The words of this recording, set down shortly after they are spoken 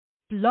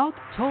Blog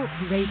Talk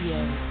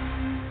Radio.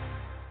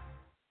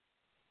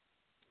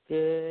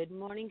 Good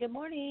morning, good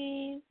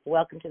morning.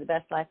 Welcome to the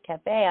Best Life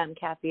Cafe. I'm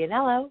Cathy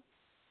Anello.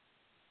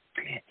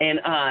 And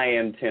I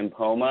am Tim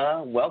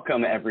Poma.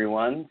 Welcome,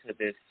 everyone, to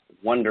this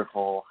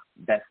wonderful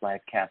Best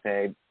Life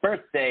Cafe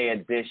birthday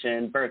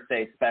edition,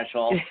 birthday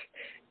special.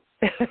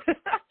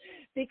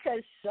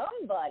 Because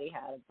somebody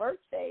had a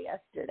birthday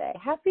yesterday.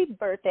 Happy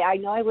birthday. I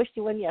know I wished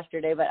you one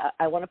yesterday, but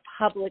I want to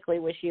publicly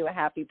wish you a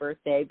happy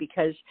birthday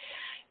because,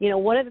 you know,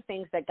 one of the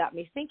things that got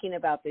me thinking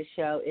about this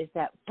show is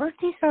that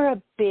birthdays are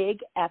a big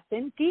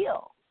effing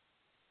deal.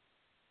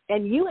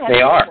 And you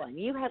had one.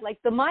 You had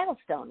like the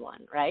milestone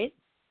one, right?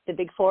 The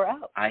big 4-0.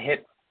 I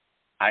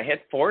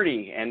hit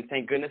 40, and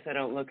thank goodness I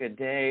don't look a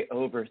day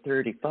over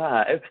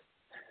 35,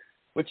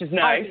 which is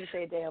nice. I was going to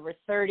say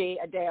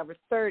a day over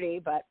 30,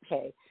 but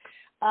hey.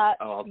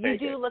 You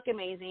do look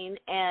amazing,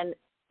 and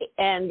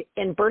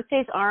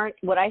birthdays aren't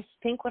what I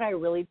think. What I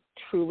really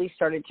truly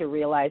started to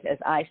realize as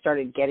I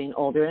started getting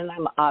older, and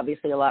I'm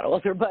obviously a lot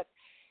older, but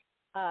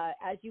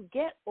as you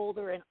get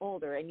older and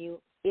older, and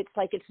it's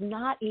like it's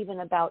not even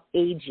about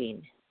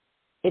aging.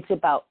 It's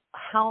about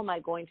how am I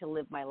going to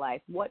live my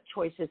life? What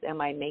choices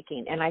am I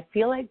making? And I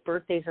feel like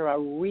birthdays are a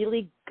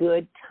really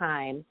good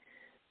time,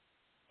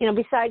 you know,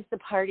 besides the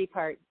party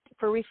part,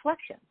 for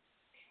reflection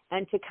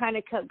and to kind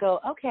of go,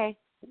 okay,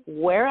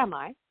 where am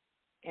I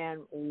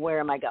and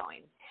where am I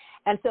going?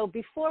 And so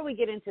before we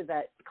get into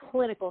the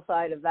clinical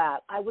side of that,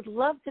 I would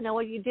love to know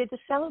what you did to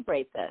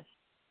celebrate this.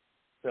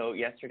 So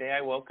yesterday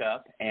I woke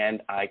up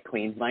and I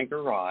cleaned my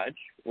garage,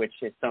 which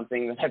is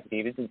something that I've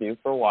needed to do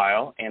for a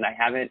while, and I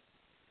haven't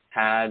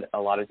had a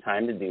lot of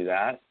time to do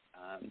that.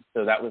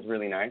 So that was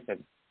really nice. I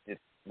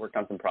just worked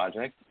on some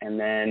projects. And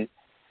then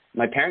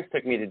my parents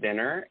took me to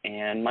dinner,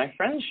 and my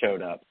friends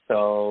showed up.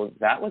 So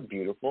that was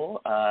beautiful.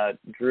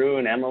 Drew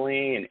and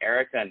Emily and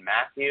Erica and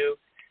Matthew.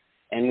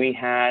 And we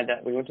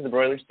went to the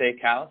Broiler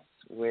Steakhouse,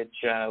 which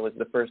was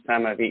the first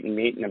time I've eaten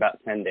meat in about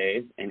 10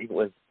 days, and it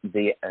was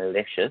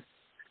delicious.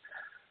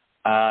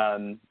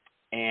 And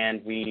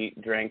we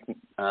drank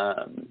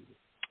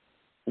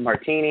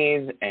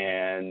martinis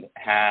and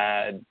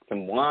had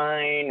some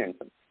wine and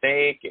some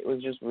steak. It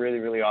was just really,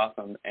 really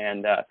awesome.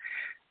 And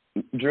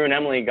Drew and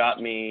Emily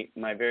got me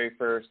my very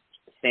first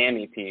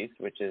Sammy piece,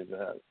 which is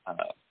a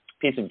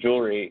piece of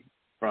jewelry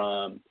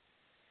from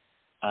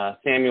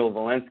Samuel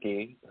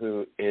Walensky,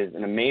 who is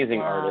an amazing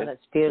artist.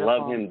 That's beautiful.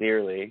 Love him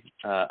dearly.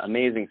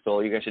 Amazing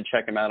soul. You guys should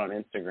check him out on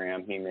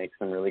Instagram. He makes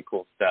some really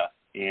cool stuff.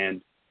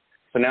 And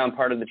so now I'm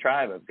part of the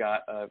tribe. I've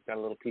got a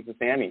little piece of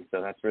Sammy,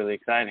 so that's really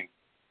exciting.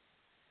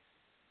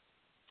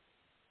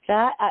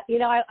 That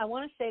I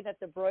want to say that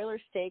the Broiler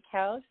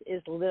Steakhouse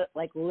is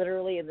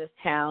literally in this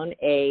town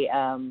a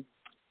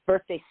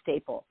birthday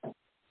staple.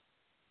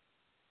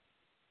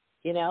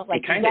 You know,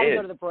 like you got to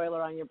go to the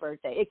Broiler on your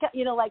birthday. It's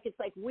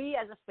like we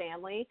as a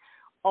family,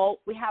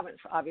 we haven't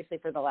obviously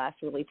for the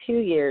last really 2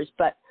 years,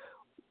 but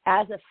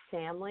as a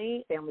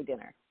family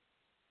dinner.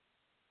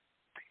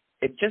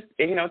 It's just,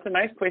 it's a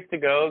nice place to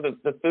go.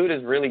 The food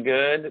is really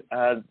good.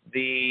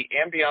 The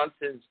ambiance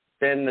has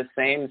been the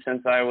same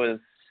since I was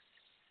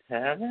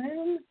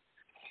 7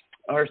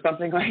 or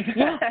something like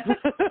that.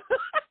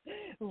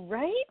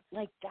 Right?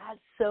 Like, that's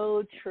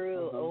so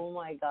true. Mm-hmm. Oh,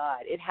 my God.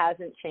 It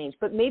hasn't changed.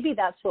 But maybe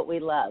that's what we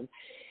love.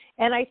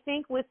 And I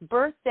think with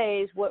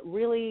birthdays, what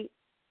really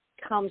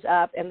comes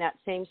up in that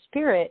same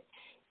spirit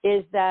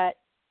is that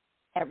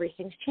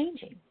everything's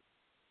changing.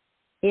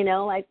 You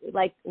know,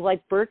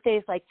 like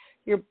birthdays, like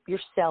your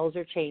cells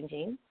are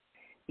changing.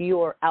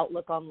 Your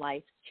outlook on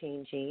life's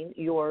changing.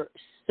 Your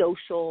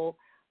social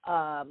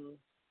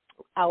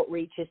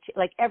outreach is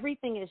like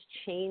everything is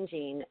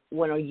changing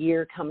when a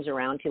year comes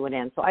around to an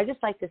end. So I just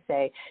like to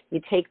say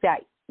you take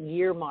that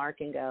year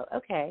mark and go,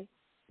 okay,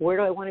 where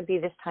do I want to be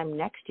this time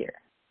next year?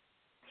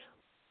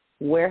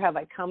 Where have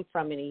I come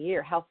from in a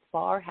year? How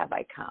far have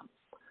I come?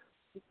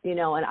 You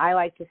know, and I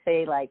like to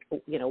say, like,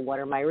 you know, what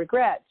are my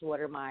regrets? What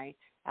are my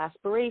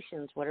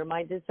aspirations? What are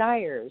my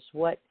desires?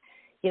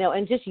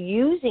 And just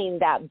using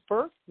that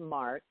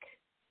birthmark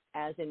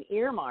as an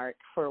earmark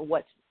for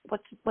what's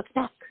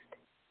next.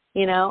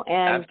 You know,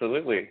 and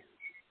absolutely.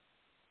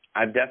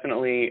 I've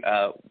definitely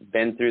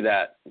been through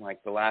that,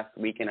 like the last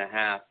week and a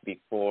half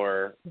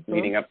before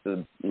leading up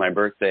to my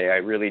birthday. I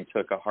really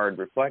took a hard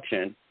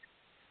reflection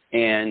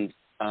and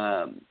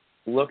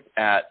looked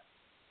at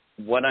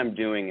what I'm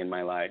doing in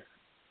my life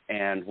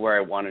and where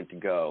I wanted to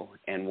go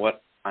and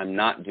what I'm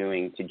not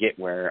doing to get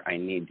where I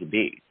need to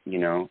be, you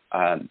know.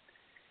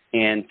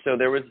 And so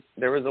there was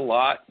a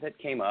lot that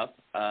came up.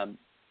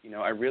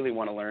 I really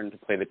want to learn to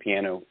play the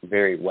piano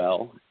very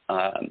well.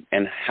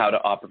 And how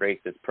to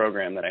operate this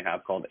program that I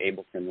have called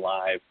Ableton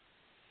Live,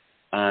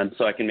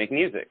 so I can make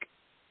music.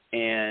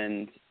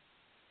 And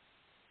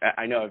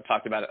I know I've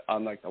talked about it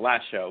on like the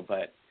last show,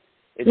 but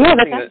it's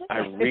something that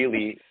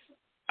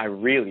I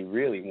really,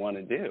 really want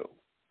to do.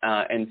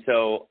 And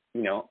so,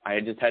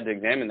 I just had to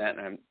examine that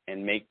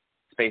and make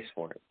space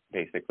for it,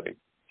 basically.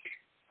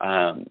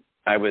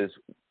 I was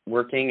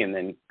working and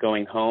then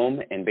going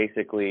home and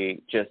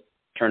basically just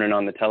turning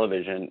on the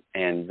television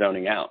and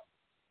zoning out.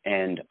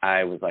 And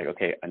I was like,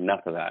 okay,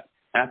 enough of that.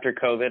 After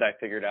COVID, I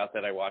figured out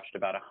that I watched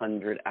about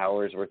 100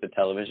 hours worth of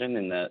television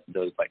in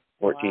those like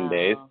 14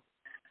 days.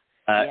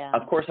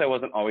 Of course, I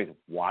wasn't always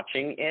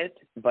watching it,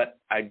 but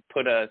I'd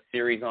put a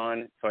series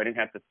on so I didn't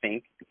have to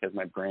think because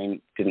my brain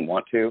didn't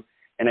want to.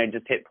 And I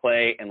just hit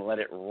play and let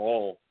it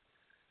roll.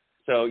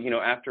 So, you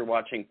know, after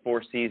watching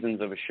 4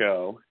 seasons of a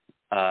show,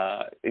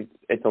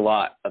 it's a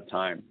lot of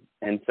time.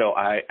 And so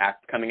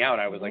after coming out,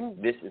 I was like,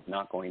 this is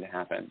not going to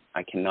happen.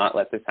 I cannot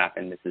let this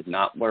happen. This is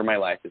not where my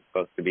life is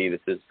supposed to be. This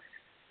is,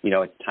 you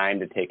know, it's time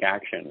to take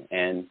action.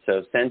 And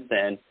so since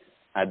then,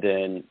 I've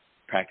been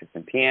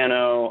practicing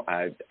piano.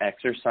 I've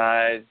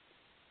exercised.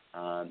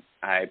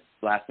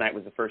 Last night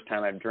was the first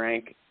time I've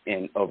drank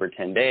in over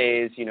 10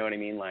 days. You know what I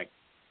mean? Like,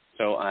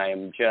 so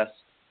I'm just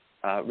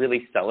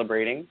really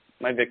celebrating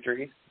my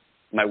victories,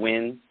 my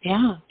wins,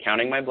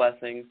 counting my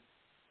blessings,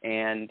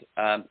 and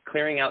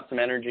clearing out some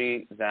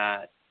energy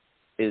that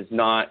is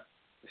not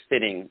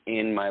fitting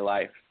in my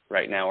life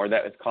right now, or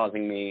that is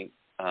causing me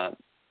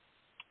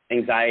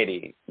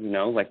anxiety, you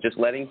know, like just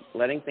letting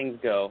things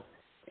go.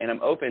 And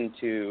I'm open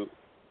to,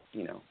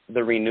 you know,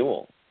 the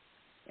renewal.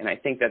 And I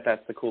think that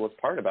that's the coolest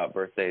part about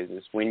birthdays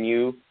is when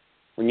you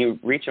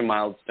reach a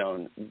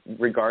milestone,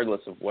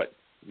 regardless of what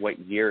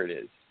year it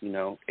is, you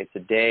know, it's a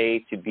day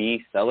to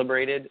be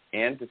celebrated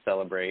and to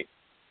celebrate.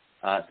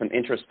 Some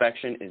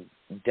introspection is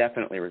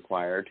definitely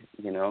required,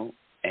 you know,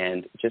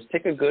 and just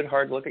take a good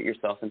hard look at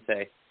yourself and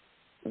say,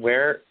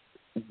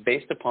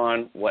 based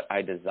upon what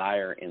I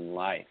desire in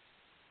life,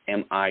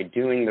 am I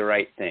doing the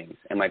right things?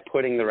 Am I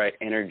putting the right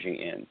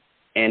energy in?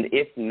 And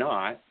if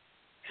not,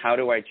 how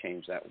do I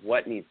change that?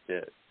 What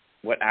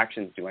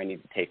actions do I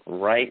need to take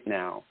right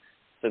now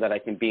so that I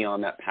can be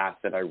on that path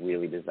that I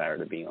really desire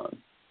to be on?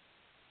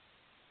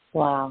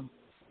 Wow.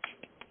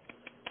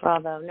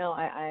 Bravo. No,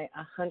 I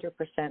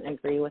 100%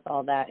 agree with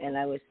all that. And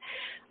I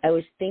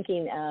was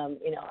thinking,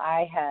 you know,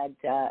 I had,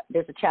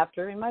 there's a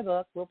chapter in my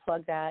book, we'll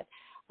plug that,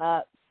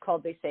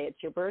 called They Say It's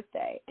Your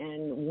Birthday.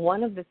 And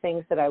one of the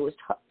things that I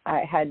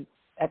had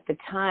at the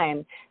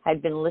time,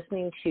 I'd been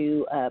listening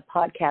to a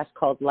podcast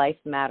called Life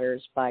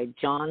Matters by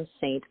John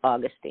St.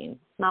 Augustine.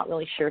 Not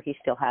really sure he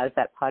still has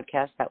that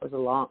podcast. That was it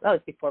was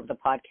before the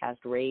podcast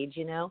rage,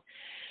 you know.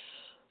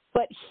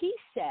 But he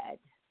said,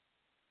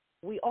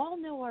 we all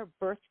know our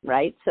birth,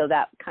 right? So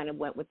that kind of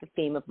went with the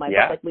theme of my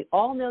book. Like we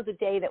all know the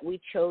day that we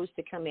chose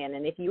to come in.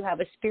 And if you have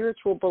a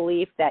spiritual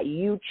belief that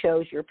you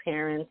chose your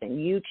parents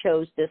and you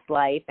chose this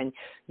life and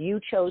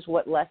you chose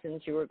what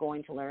lessons you were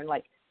going to learn,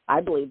 like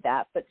I believe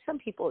that. But some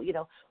people, you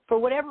know, for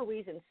whatever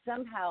reason,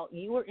 somehow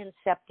you were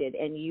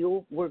incepted and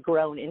you were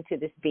grown into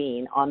this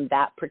being on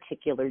that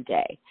particular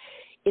day.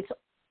 It's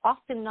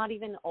often not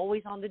even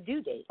always on the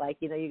due date. Like,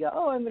 you know, you go,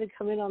 oh, I'm going to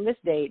come in on this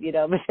date, you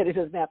know, but it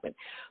doesn't happen.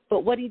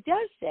 But what he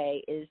does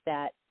say is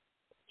that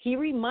he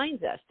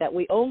reminds us that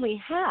we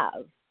only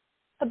have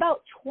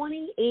about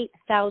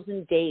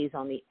 28,000 days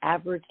on the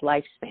average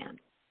lifespan.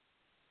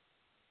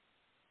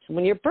 So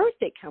when your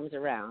birthday comes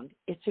around,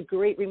 it's a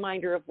great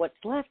reminder of what's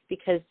left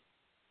because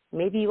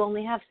maybe you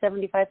only have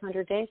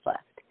 7,500 days left.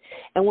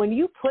 And when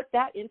you put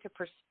that into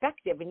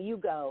perspective and you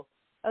go,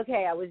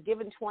 okay, I was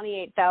given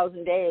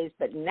 28,000 days,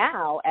 but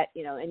now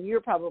and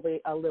you're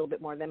probably a little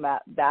bit more than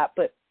that,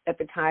 but at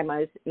the time I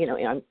was, you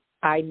know,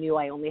 I knew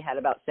I only had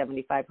about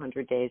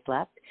 7,500 days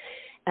left.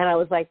 And I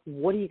was like,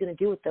 what are you going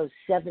to do with those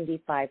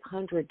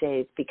 7,500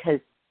 days? Because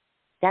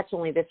that's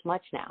only this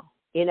much now,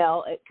 you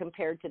know,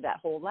 compared to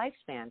that whole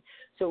lifespan.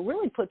 So it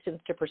really puts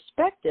into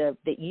perspective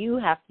that you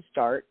have to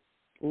start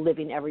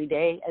living every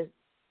day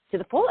to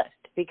the fullest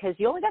because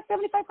you only got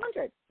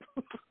 7,500.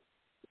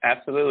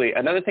 Absolutely.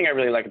 Another thing I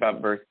really like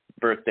about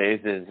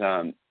birthdays is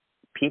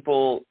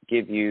people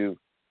give you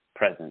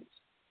presents,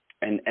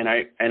 and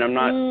I'm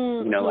not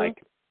you know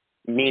like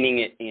meaning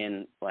it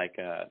in like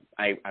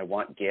I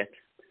want gifts,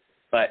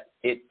 but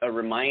it's a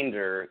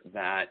reminder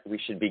that we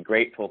should be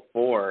grateful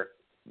for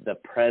the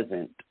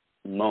present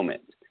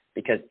moment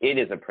because it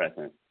is a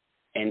present,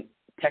 and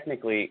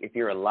technically, if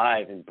you're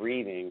alive and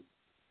breathing,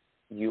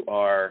 you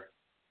are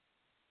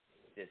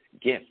this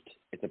gift.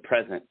 It's a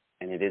present,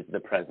 and it is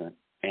the present.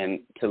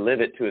 And to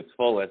live it to its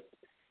fullest,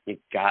 you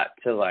got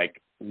to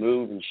like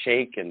move and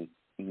shake and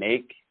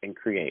make and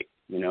create,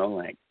 you know,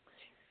 like.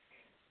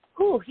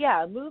 Oh,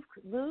 yeah, move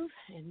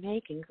and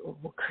make and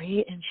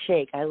create and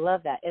shake. I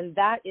love that. And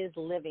that is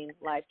living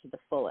life to the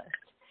fullest.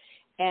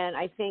 And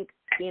I think,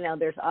 you know,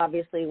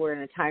 we're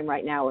in a time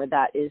right now where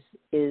that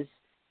is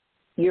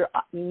you're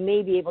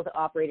maybe able to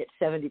operate at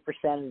 70%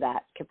 of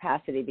that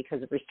capacity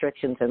because of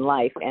restrictions in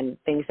life and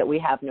things that we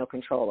have no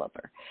control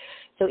over.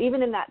 So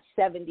even in that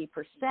 70%,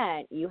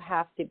 you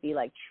have to be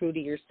like true to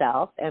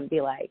yourself and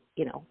be like,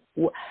 you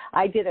know,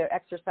 I did an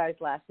exercise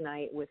last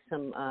night with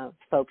some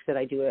folks that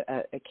I do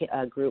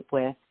a group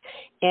with.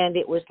 And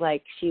it was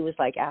like, she was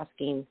like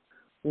asking,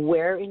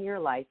 where in your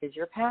life is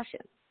your passion?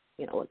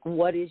 You know, like,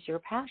 what is your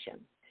passion?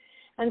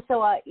 And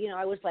so, you know,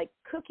 I was like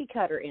cookie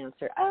cutter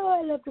answer. Oh,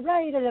 I love to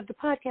write. I love to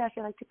podcast.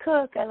 I like to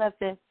cook. I love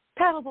to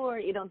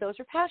paddleboard. You know, those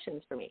are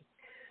passions for me.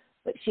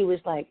 But she was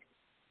like,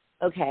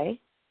 okay,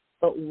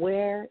 but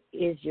where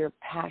is your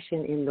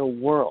passion in the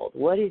world?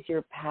 What is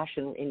your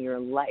passion in your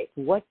life?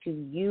 What do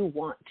you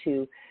want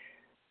to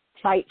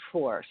fight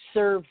for,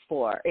 serve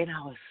for? And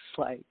I was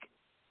like,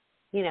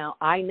 you know,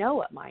 I know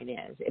what mine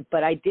is,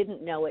 but I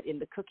didn't know it in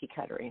the cookie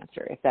cutter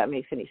answer, if that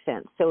makes any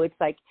sense. So it's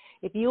like,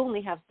 if you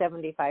only have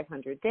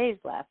 7,500 days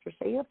left, or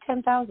say you have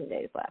 10,000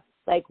 days left,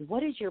 like,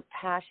 what is your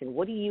passion?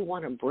 What do you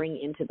want to bring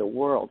into the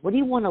world? What do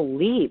you want to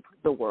leave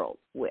the world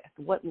with?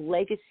 What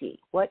legacy?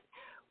 What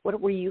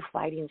were you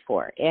fighting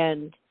for?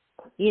 And,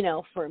 you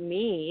know, for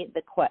me,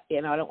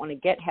 I don't want to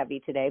get heavy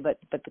today, but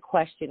the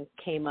question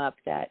came up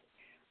that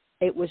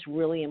it was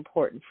really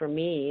important for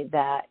me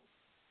that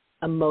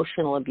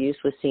emotional abuse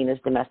was seen as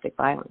domestic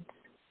violence.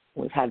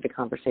 We've had the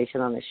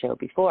conversation on the show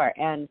before.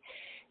 And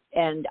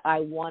I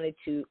wanted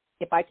to,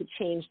 if I could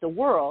change the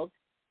world,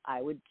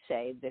 I would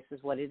say this is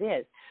what it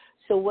is.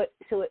 So what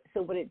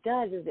it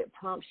does is it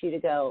prompts you to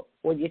go,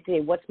 well, you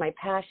say, what's my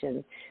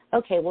passion?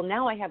 Okay, well,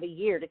 now I have a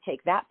year to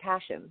take that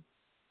passion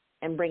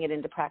and bring it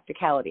into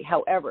practicality.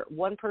 However,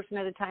 one person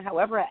at a time,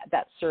 however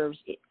that serves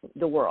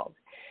the world,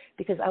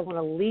 because I want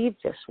to leave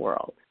this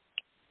world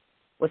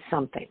with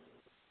something.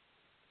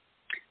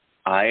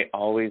 I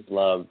always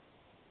love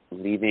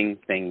leaving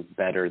things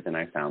better than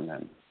I found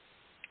them.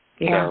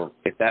 Yeah. So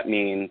if that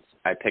means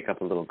I pick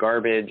up a little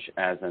garbage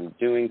as I'm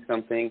doing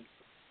something,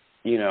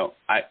 you know,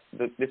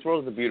 this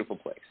world is a beautiful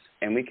place,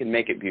 and we can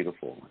make it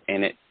beautiful.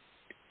 And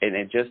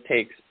it just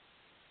takes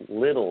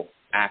little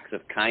acts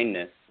of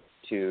kindness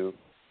to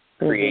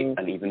create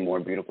an even more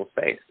beautiful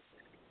space.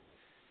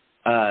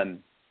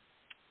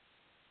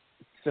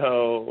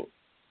 So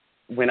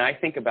when I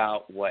think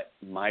about what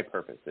my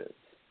purpose is,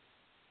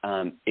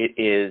 it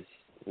is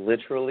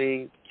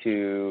literally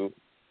to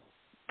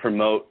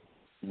promote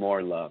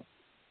more love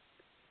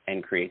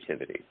and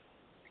creativity,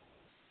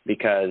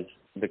 because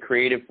the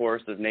creative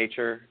force of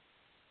nature,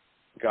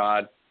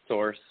 God,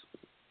 source,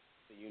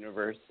 the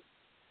universe,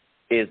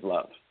 is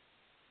love.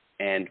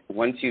 And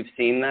once you've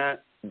seen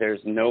that, there's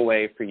no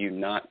way for you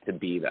not to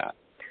be that.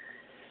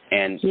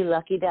 And you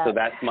lucky duck. So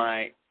that's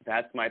my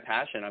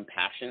passion. I'm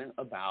passionate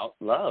about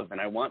love, and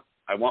I want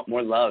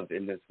more love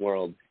in this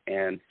world.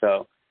 And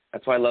so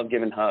that's why I love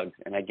giving hugs,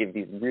 and I give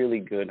these really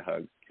good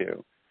hugs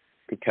too,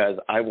 because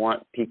I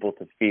want people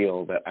to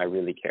feel that I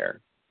really care.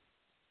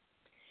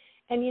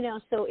 And, you know,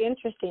 so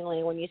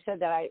interestingly, when you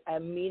said that, I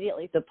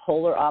immediately, the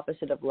polar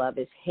opposite of love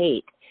is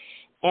hate.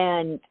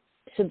 And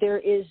so there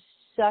is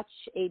such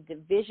a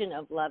division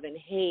of love and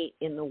hate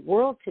in the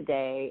world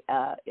today.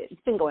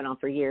 It's been going on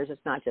for years. It's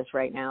not just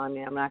right now. I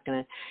mean, I'm not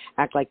going to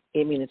act like,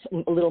 I mean,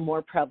 it's a little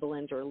more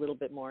prevalent or a little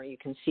bit more, you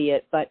can see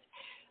it. But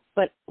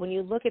when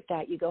you look at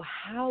that, you go,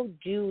 how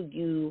do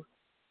you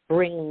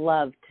bring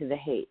love to the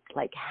hate?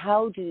 Like,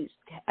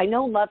 I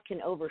know love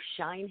can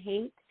overshine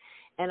hate,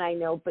 and I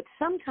know, but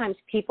sometimes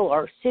people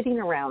are sitting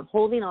around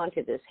holding on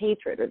to this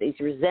hatred or these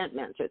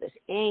resentments or this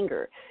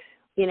anger,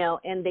 you know,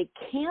 and they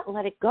can't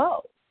let it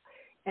go.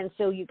 And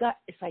so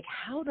it's like,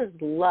 how does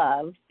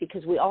love,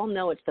 because we all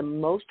know it's the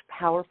most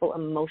powerful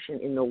emotion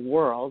in the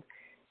world,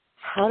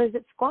 how does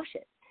it squash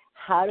it?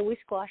 How do we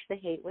squash the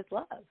hate with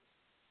love?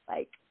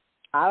 Like,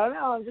 I don't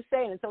know. I'm just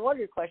saying, it's a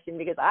wonder question,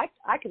 because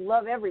I can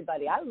love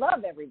everybody. I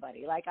love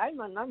everybody. Like, I'm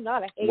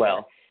not a hater.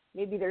 Well,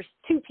 maybe there's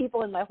 2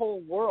 people in my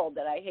whole world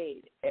that I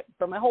hate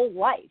for my whole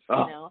life, you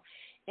know.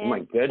 And my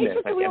goodness.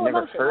 I've never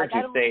emotion. heard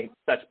you say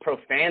such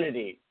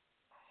profanity.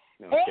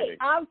 No, hey,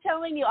 I'm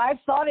telling you, I've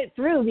thought it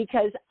through,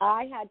 because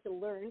I had to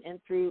learn, and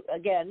through,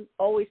 again,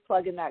 always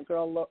plugging that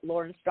girl,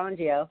 Lauren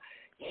Strangio,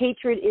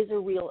 hatred is a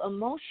real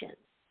emotion.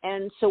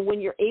 And so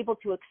when you're able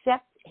to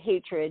accept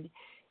hatred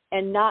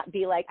and not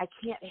be like, I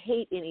can't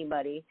hate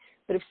anybody,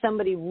 but if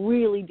somebody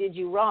really did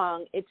you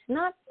wrong, it's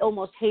not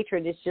almost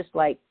hatred. It's just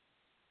like,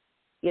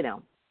 you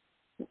know,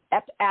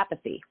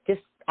 apathy,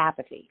 just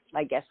apathy,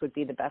 I guess would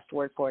be the best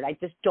word for it. I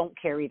just don't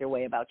care either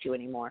way about you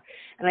anymore.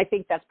 And I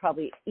think that's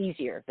probably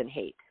easier than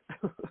hate.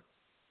 Totally.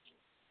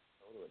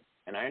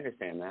 And I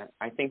understand that.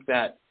 I think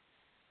that,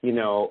 you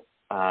know,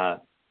 a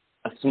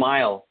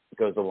smile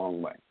goes a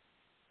long way,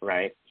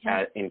 right?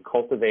 Yeah. In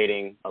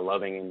cultivating a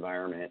loving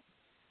environment.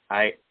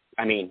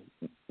 I mean,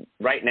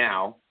 right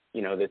now,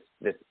 you know, this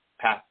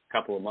past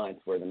couple of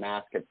months where the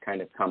mask has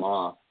kind of come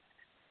off,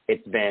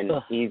 it's been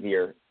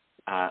easier.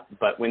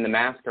 But when the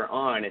masks are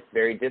on, it's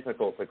very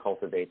difficult to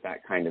cultivate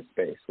that kind of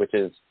space, which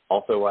is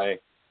also why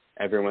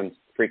everyone's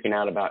freaking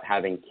out about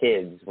having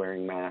kids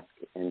wearing masks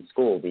in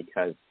school,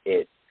 because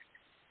it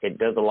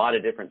does a lot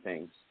of different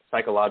things.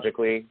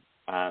 Psychologically,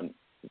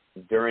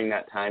 during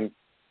that time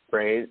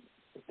phase,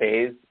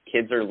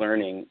 kids are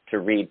learning to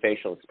read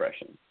facial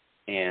expressions.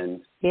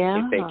 And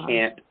if they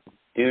can't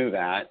do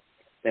that,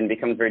 then it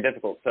becomes very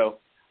difficult. So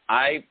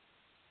I,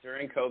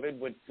 during COVID,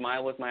 would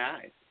smile with my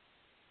eyes.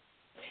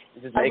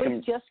 I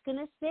was just going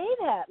to say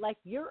that. Like,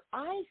 your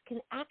eyes can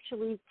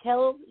actually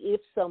tell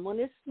if someone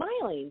is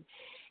smiling.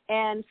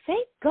 And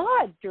thank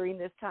God during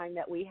this time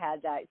that we had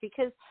that,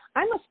 because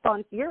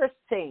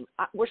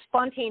we're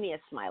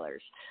spontaneous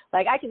smilers.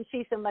 Like I can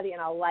see somebody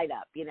and I'll light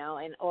up,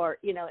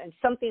 and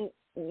something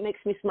makes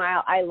me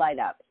smile, I light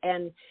up.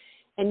 And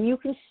you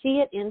can see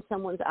it in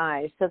someone's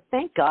eyes. So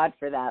thank God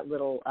for that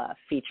little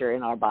feature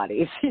in our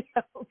bodies.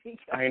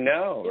 I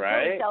know,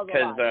 right?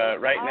 Because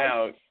right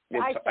now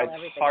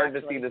it's hard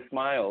to see the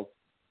smiles.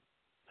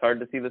 It's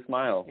hard to see the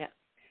smile. Yeah.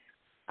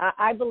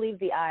 I believe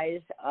the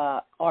eyes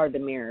are the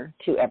mirror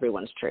to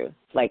everyone's truth.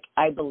 Like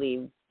I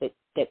believe that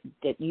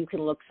you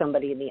can look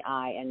somebody in the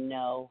eye and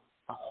know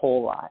a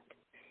whole lot.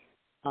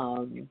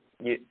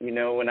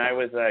 When I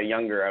was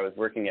younger, I was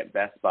working at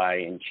Best Buy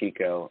in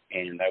Chico,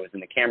 and I was in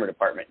the camera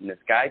department, and this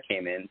guy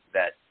came in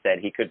that said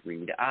he could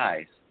read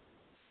eyes.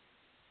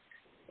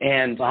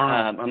 And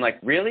wow. I'm like,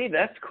 really?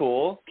 That's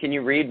cool. Can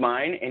you read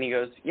mine? And he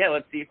goes, yeah,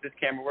 let's see if this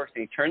camera works.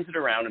 And he turns it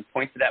around and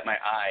points it at my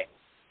eye,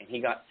 and he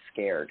got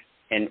scared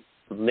and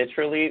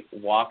literally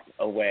walked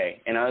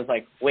away. And I was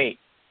like, wait,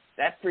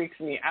 that freaks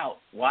me out.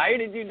 Why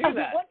did you do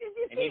that? What did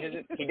you think?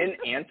 And he didn't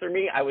answer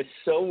me. I was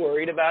so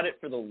worried about it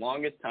for the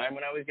longest time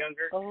when I was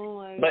younger. Oh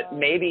my God. But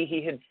maybe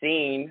he had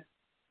seen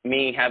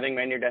me having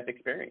my near-death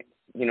experience.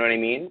 You know what I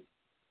mean?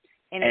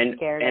 And it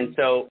scared him. And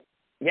so,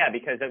 yeah,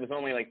 because it was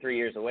only like 3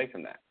 years away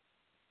from that.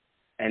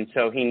 And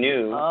so he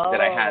knew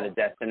that I had a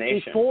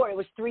destination. It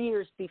was 3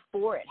 years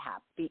before it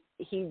happened.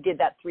 He did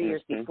that 3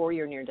 years before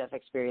your near-death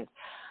experience.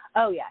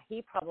 Oh, yeah,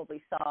 he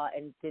probably saw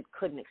and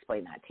couldn't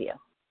explain that to you.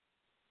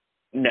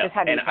 No,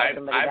 and I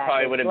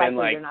probably would have been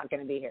like, you're not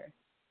going to be here.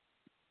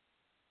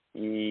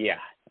 Yeah,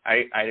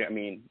 I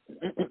mean,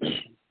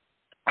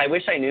 I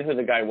wish I knew who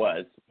the guy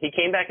was. He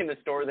came back in the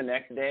store the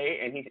next day,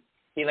 and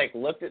he like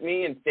looked at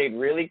me and stayed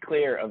really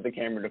clear of the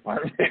camera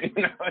department.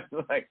 I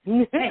was like,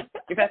 hey,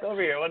 get back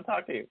over here. I want to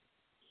talk to you.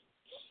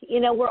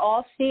 We're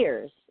all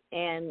seers,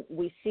 and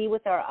we see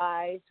with our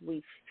eyes.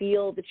 We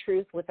feel the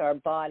truth with our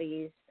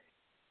bodies.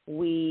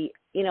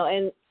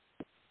 And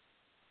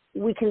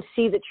we can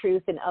see the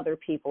truth in other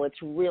people.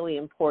 It's really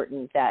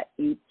important that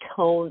you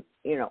hone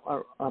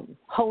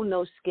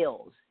those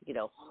skills,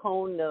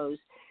 hone those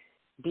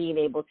being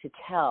able to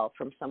tell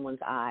from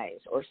someone's eyes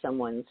or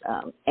someone's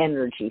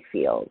energy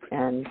field.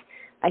 And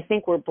I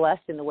think we're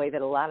blessed in the way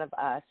that a lot of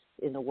us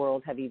in the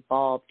world have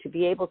evolved to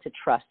be able to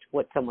trust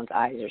what someone's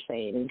eyes are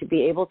saying and to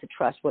be able to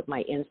trust what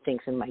my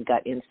instincts and my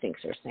gut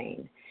instincts are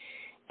saying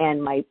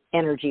and my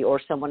energy or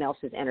someone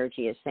else's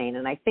energy is saying.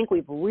 And I think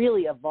we've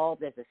really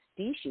evolved as a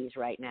species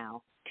right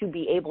now to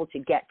be able to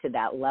get to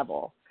that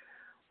level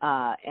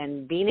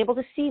and being able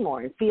to see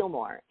more and feel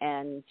more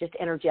and just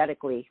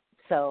energetically.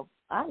 So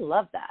I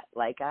love that.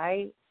 Like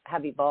I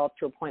have evolved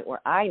to a point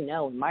where I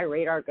know when my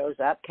radar goes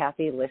up,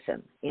 Cathy,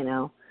 listen,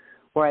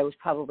 where I was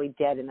probably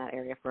dead in that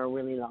area for a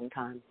really long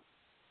time.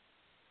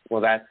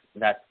 Well,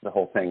 that's the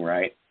whole thing,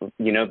 right?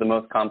 The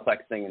most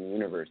complex thing in the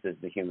universe is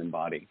the human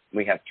body.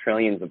 We have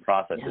trillions of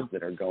processes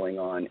that are going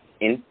on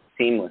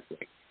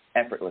seamlessly,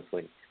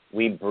 effortlessly.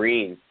 We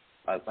breathe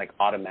like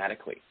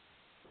automatically.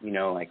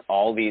 Like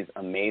all these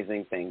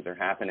amazing things are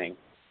happening.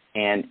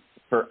 And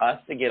for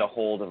us to get a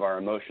hold of our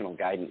emotional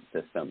guidance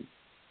system,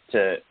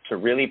 to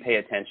really pay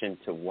attention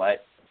to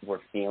what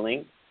we're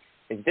feeling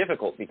is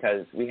difficult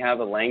because we have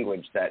a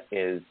language that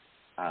is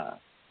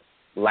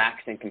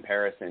lacks in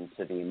comparison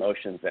to the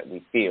emotions that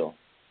we feel.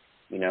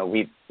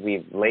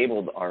 We've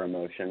labeled our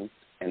emotions,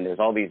 and there's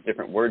all these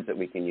different words that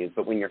we can use,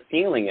 but when you're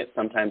feeling it,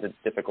 sometimes it's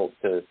difficult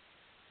to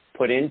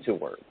put into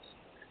words.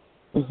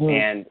 Mm-hmm.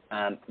 And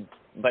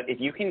but if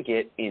you can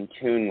get in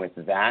tune with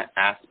that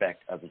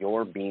aspect of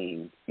your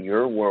being,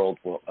 your world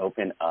will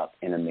open up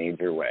in a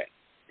major way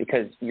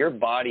because your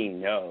body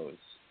knows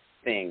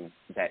things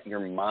that your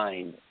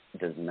mind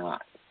does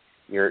not.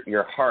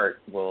 Your heart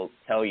will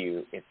tell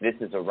you if this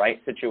is a right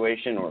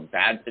situation or a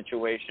bad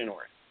situation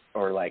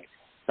or like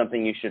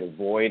something you should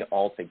avoid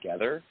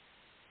altogether.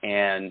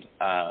 And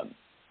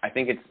I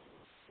think it's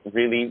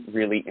really,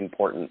 really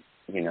important,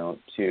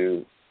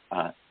 to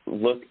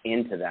look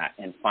into that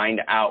and find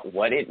out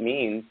what it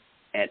means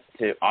and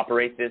to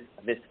operate this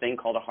thing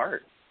called a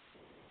heart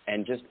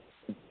and just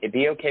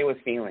be okay with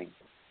feeling.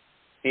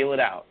 Feel it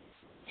out.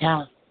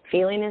 Yeah,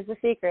 feeling is the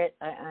secret.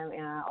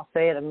 I'll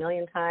say it a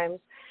million times.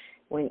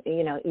 When,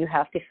 you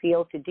have to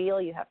feel to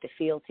deal, you have to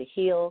feel to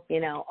heal,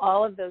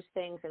 all of those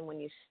things. And when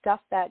you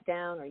stuff that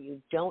down or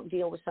you don't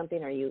deal with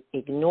something or you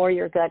ignore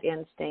your gut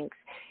instincts,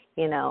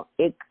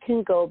 it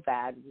can go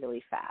bad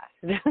really fast.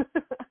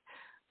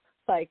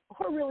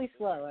 Or really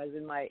slow, as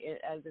in my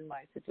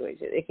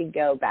situation. It can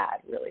go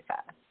bad really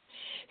fast.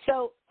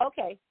 So,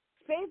 okay,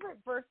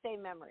 favorite birthday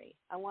memory.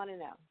 I want to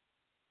know.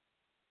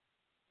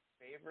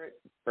 Favorite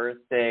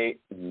birthday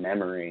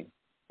memory.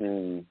 I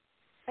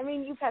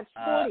mean, you've had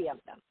 40 of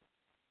them.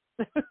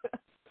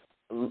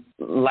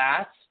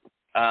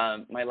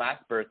 My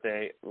last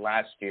birthday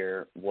last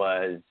year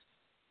was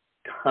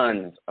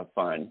tons of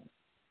fun.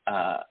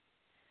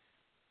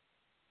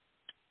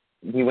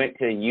 We went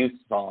to youth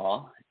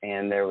ball,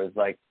 and there was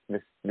like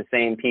the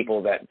same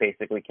people that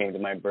basically came to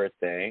my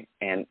birthday,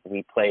 and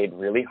we played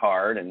really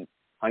hard, and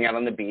hung out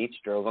on the beach,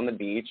 drove on the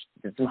beach,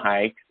 did some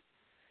hikes,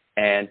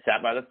 and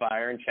sat by the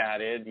fire and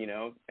chatted.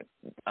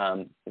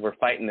 We're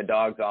fighting the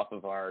dogs off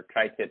of our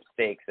tri-tip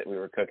steaks that we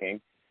were cooking,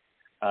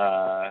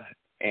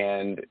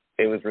 and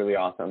it was really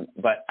awesome.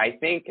 But I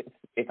think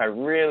if I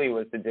really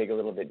was to dig a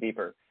little bit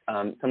deeper,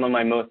 some of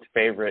my most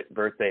favorite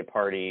birthday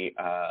party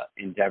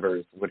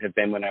endeavors would have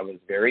been when I was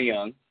very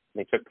young.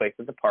 They took place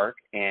at the park,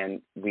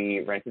 and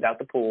we rented out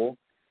the pool,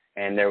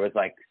 and there was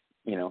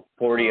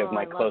 40 of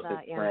my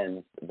closest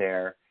friends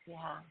there.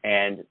 Yeah.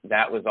 And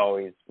that was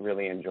always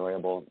really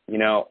enjoyable.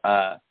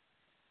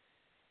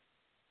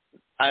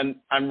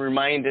 I'm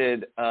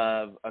reminded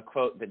of a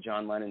quote that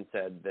John Lennon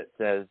said that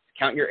says,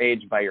 "Count your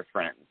age by your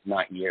friends,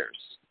 not years.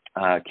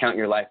 Count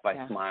your life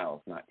by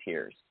smiles, not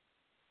tears."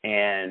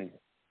 And,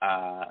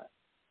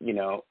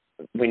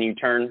 when you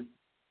turn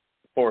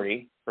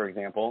 40, for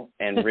example,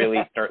 and really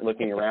start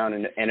looking around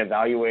and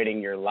evaluating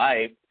your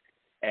life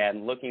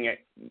and looking at,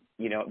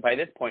 by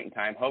this point in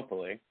time,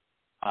 hopefully,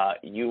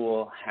 you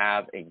will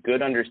have a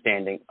good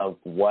understanding of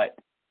what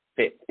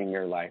fits in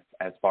your life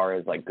as far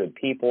as good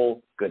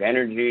people, good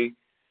energy.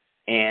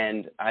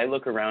 And I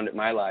look around at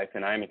my life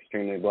and I'm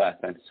extremely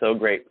blessed. I'm so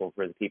grateful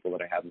for the people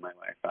that I have in my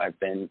life. I've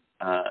been,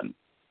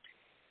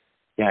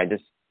 I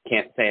just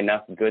can't say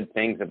enough good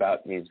things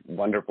about these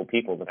wonderful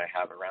people that I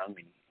have around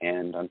me.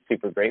 And I'm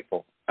super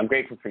grateful. I'm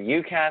grateful for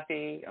you,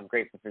 Cathy. I'm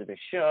grateful for the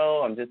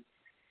show.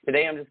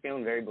 Today I'm just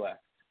feeling very blessed.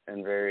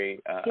 And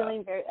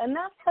and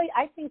that's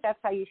I think that's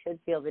how you should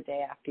feel the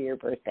day after your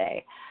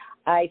birthday.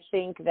 I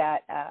think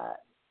that,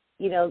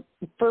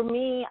 for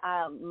me,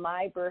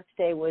 my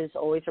birthday was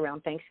always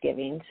around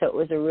Thanksgiving, so it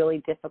was a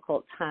really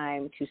difficult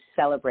time to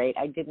celebrate.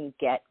 I didn't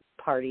get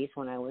parties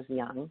when I was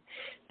young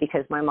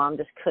because my mom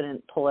just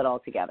couldn't pull it all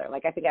together.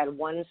 I think I had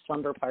one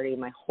slumber party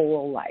my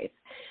whole life.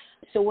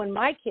 So when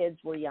my kids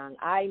were young,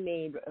 I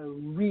made a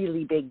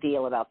really big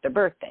deal about their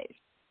birthdays.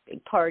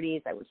 Big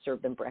parties. I would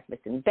serve them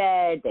breakfast in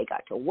bed. They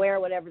got to wear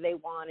whatever they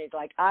wanted.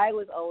 I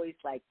was always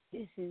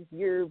this is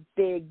your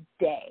big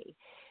day.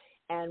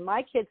 And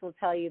my kids will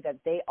tell you that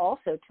they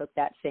also took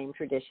that same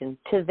tradition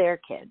to their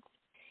kids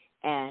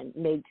and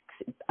made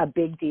a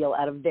big deal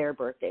out of their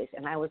birthdays.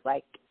 And I was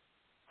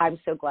I'm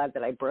so glad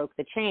that I broke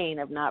the chain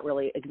of not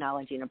really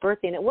acknowledging a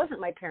birthday. And it wasn't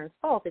my parents'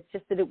 fault. It's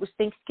just that it was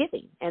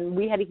Thanksgiving, and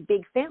we had a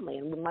big family,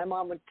 and my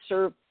mom would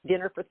serve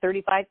dinner for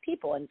 35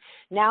 people. And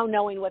now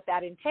knowing what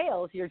that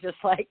entails, you're just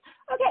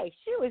okay,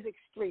 she was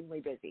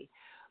extremely busy.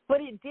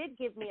 But it did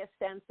give me a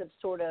sense of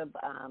sort of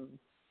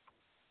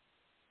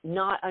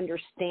not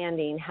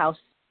understanding how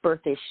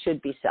birthdays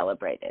should be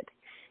celebrated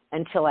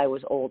until I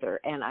was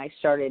older. And I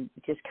started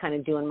just kind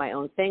of doing my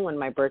own thing when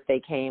my birthday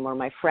came, or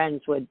my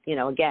friends would,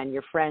 again,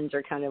 your friends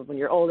are kind of, when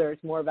you're older,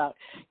 it's more about,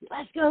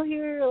 let's go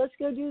here, let's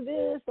go do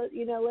this,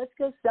 let's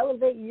go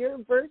celebrate your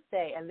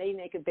birthday. And they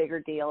make a bigger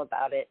deal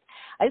about it.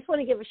 I just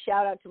want to give a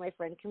shout out to my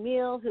friend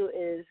Camille, who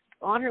is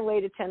on her way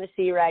to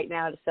Tennessee right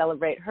now to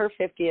celebrate her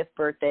 50th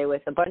birthday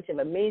with a bunch of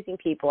amazing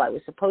people. I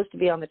was supposed to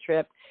be on the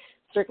trip.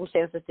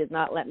 Circumstances did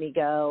not let me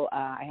go.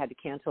 I had to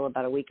cancel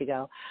about a week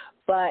ago.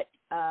 But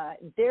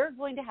they're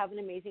going to have an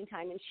amazing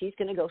time, and she's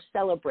going to go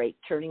celebrate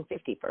turning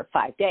 50 for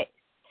 5 days,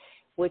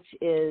 which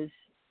is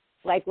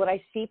when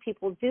I see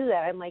people do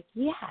that, I'm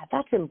yeah,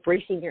 that's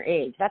embracing your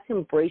age. That's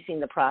embracing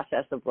the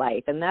process of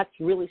life, and that's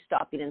really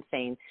stopping and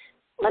saying,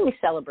 let me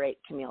celebrate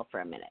Camille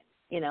for a minute.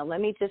 Let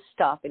me just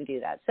stop and do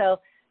that. So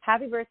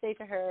happy birthday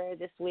to her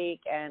this week,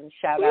 and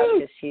shout out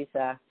because she's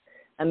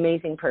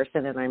amazing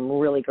person, and I'm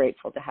really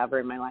grateful to have her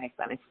in my life.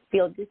 And I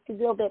feel just a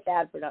little bit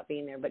bad for not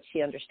being there, but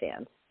she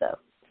understands. So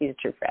she's a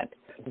true friend.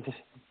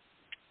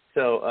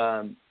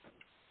 So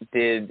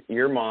did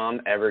your mom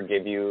ever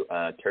give you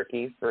a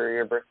turkey for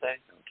your birthday?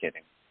 I'm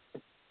kidding.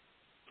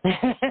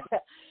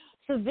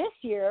 So this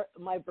year,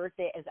 my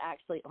birthday is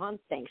actually on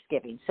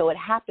Thanksgiving. So it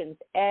happens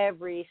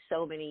every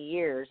so many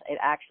years.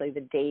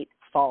 The date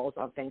falls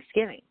on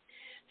Thanksgiving.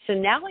 So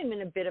now I'm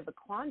in a bit of a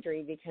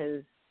quandary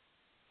because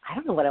I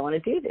don't know what I want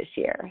to do this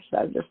year. So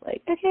I'm just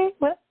okay,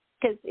 well,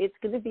 because it's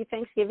going to be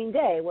Thanksgiving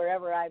Day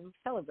wherever I'm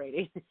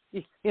celebrating,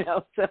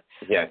 so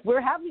we're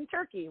having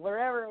turkey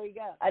wherever we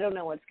go. I don't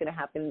know what's going to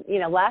happen.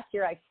 Last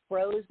year I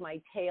froze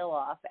my tail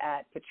off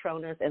at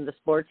Petronas and the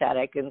Sports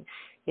Attic, and,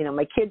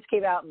 my kids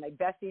came out and my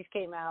besties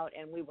came out,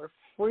 and we were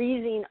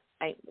freezing.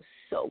 It was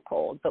so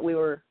cold, but we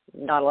were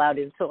not allowed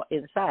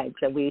inside,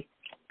 so we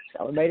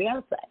celebrated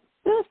outside.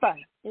 It was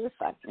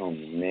fun. Oh,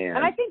 man.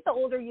 And I think the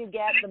older you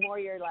get, the more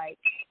you're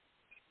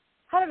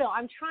I don't know.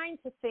 I'm trying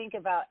to think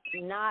about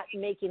not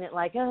making it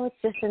oh, it's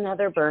just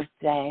another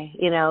birthday,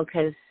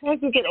 because as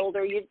you get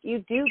older,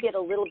 you do get a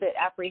little bit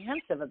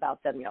apprehensive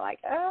about them. You're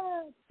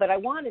but I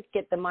want to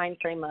get the mind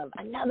frame of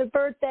another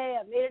birthday.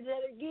 I made it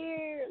another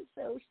year. I'm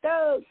so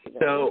stoked.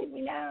 So look at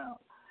me now.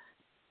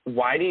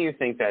 Why do you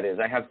think that is?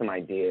 I have some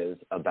ideas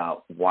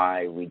about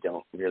why we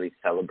don't really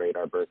celebrate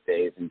our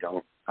birthdays and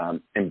don't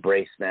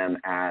embrace them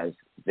as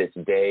this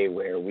day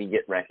where we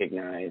get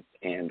recognized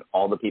and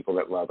all the people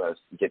that love us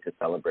get to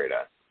celebrate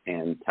us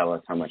and tell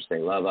us how much they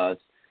love us.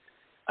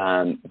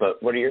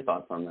 But what are your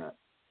thoughts on that?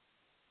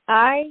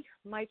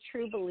 My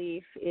true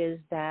belief is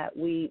that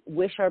we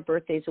wish our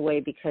birthdays away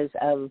because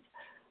of,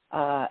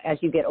 as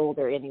you get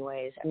older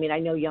anyways. I mean, I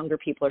know younger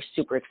people are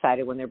super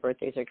excited when their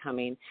birthdays are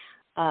coming.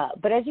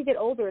 But as you get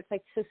older, it's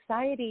like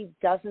society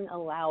doesn't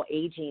allow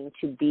aging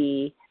to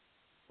be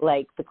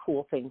like the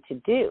cool thing to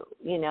do.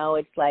 You know,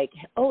 it's like,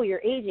 oh,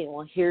 you're aging.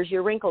 Well, here's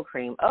your wrinkle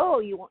cream. Oh,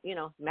 you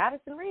know,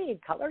 Madison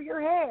Reed, color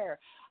your hair.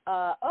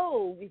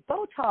 Oh,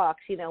 Botox,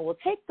 you know, we'll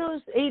take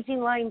those aging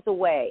lines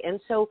away. And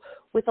so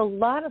with a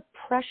lot of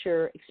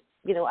pressure,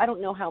 you know, I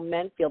don't know how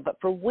men feel, but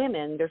for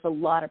women, there's a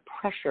lot of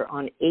pressure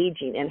on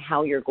aging and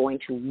how you're going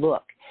to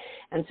look.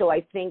 And so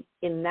I think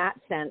in that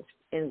sense,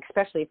 and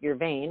especially if you're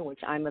vain,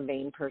 which I'm a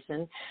vain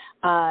person,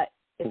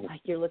 it's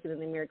like you're looking in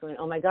the mirror going,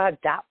 oh my God,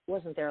 that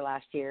wasn't there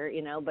last year,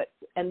 you know,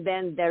 and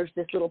then there's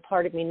this little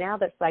part of me now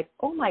that's like,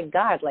 oh my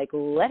God, like,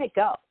 let it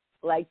go.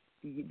 Like,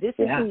 this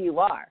is who you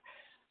are.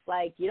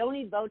 Like, you don't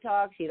need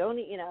Botox. You don't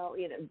need, you know,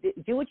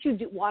 do what you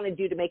want to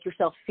do to make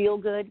yourself feel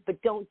good, but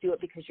don't do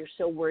it because you're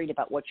so worried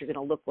about what you're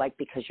going to look like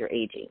because you're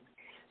aging.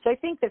 So I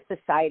think that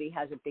society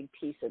has a big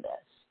piece of this,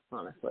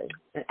 honestly,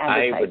 and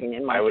advertising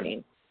and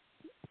marketing.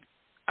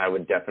 I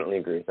would definitely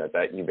agree with that.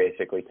 That you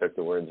basically took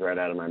the words right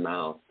out of my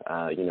mouth.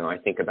 You know, I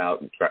think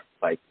about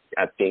like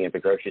being at the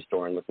grocery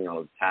store and looking at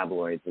all the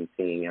tabloids and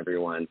seeing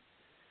everyone,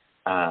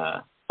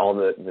 all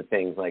the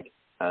things like,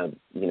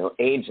 you know,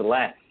 age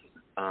less.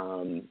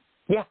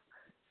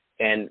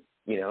 And,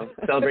 you know,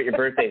 celebrate your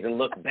birthdays and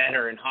look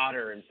better and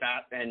hotter and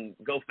fast and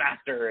go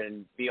faster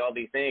and be all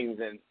these things.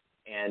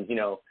 And you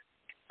know,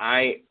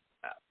 I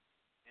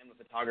am a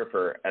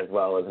photographer as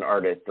well as an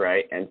artist,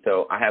 right? And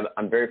so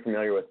I'm very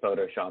familiar with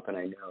Photoshop, and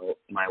I know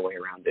my way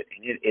around it.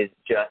 And it is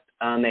just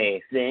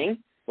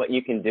amazing what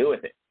you can do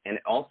with it, and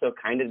also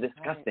kind of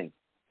disgusting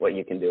what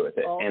you can do with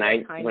it. And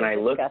when I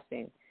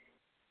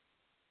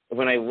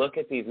look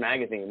at these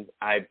magazines,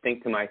 I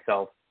think to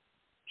myself,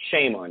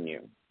 shame on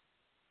you.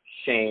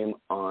 Shame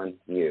on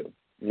you.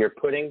 You're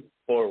putting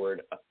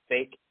forward a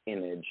fake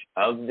image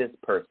of this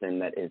person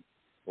that is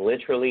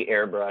literally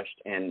airbrushed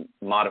and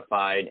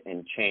modified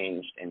and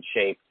changed and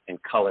shaped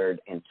and colored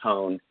and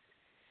toned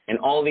and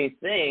all these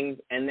things.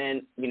 And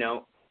then, you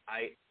know,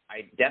 I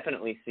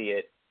definitely see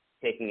it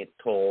taking its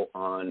toll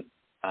on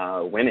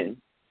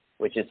women,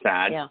 which is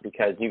sad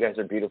because you guys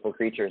are beautiful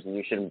creatures and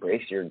you should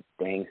embrace your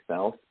dang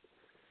self.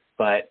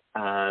 But,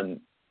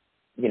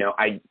 you know,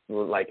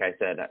 like I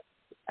said,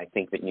 I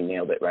think that you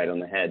nailed it right on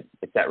the head.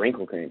 It's that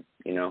wrinkle cream,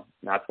 you know.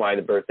 That's why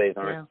the birthdays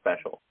aren't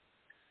special.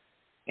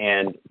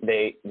 And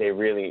they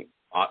really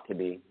ought to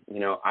be. You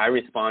know, I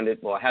responded.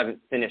 Well, I haven't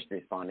finished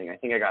responding. I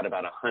think I got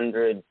about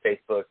 100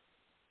 Facebook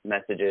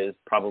messages,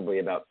 probably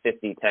about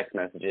 50 text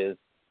messages,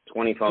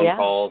 20 phone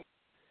calls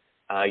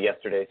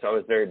yesterday. So I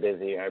was very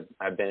busy.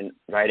 I've been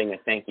writing a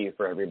thank you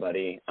for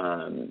everybody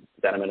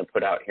that I'm going to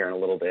put out here in a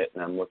little bit.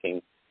 And I'm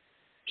looking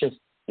just,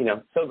 you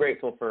know, so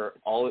grateful for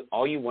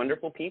all you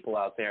wonderful people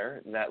out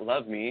there that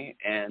love me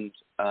and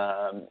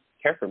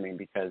care for me,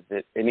 because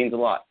it means a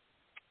lot.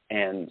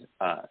 And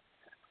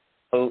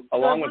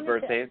along with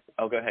birthdays,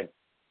 go ahead.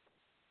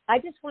 I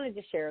just wanted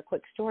to share a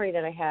quick story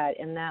that I had,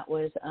 and that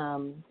was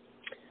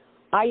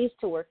I used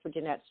to work for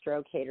Jeanette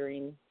Stroh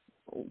Catering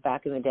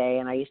back in the day,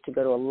 and I used to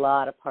go to a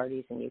lot of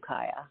parties in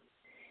Ukiah.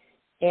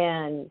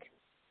 And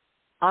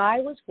I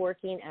was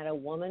working at a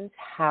woman's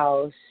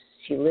house.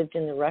 She lived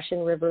in the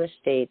Russian River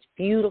Estates,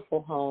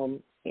 beautiful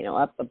home, you know,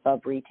 up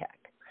above RETEC.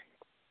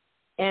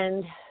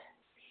 And,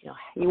 you know,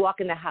 you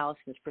walk in the house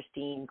and it's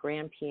pristine,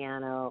 grand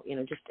piano, you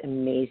know, just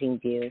amazing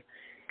view.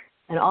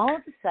 And all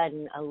of a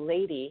sudden, a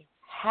lady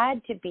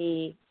had to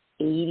be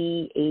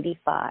 80,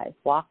 85,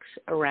 walks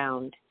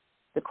around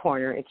the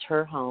corner. It's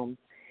her home.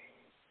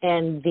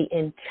 And the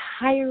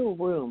entire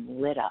room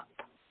lit up.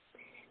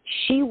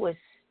 She was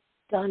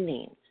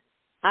stunning.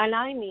 And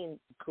I mean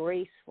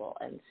graceful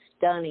and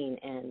stunning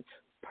and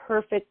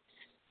perfect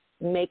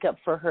makeup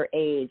for her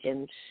age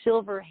and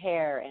silver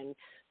hair and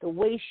the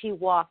way she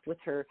walked with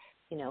her,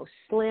 you know,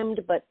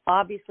 slimmed but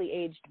obviously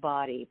aged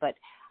body. But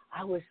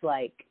I was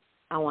like,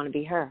 I want to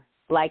be her.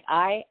 Like,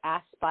 I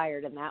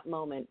aspired in that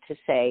moment to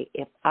say,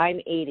 if I'm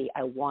 80,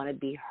 I want to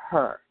be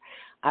her.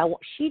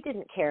 She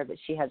didn't care that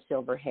she had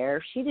silver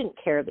hair. She didn't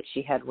care that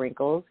she had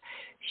wrinkles.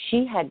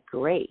 She had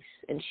grace,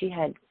 and she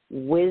had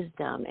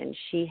wisdom, and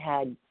she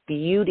had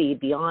beauty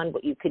beyond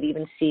what you could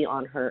even see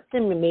on her.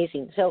 It's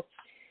amazing. So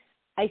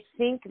I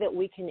think that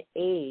we can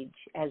age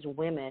as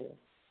women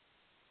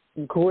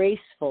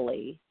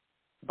gracefully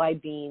by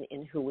being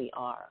in who we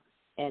are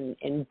and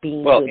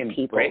being good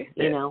people,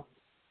 you know.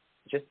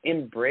 Just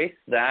embrace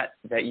that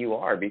you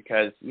are,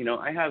 because, you know,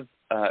 I have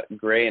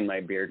gray in my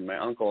beard, and my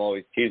uncle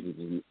always teases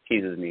me,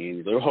 and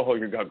he's like, oh,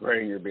 you got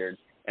gray in your beard.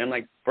 And I'm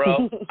like,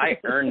 bro, I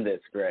earned this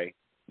gray.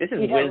 This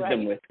is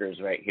wisdom whiskers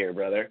right here,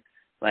 brother.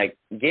 Like,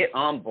 get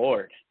on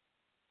board.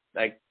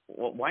 Like,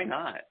 well, why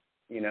not?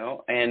 You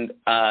know, and,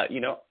 you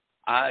know,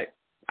 I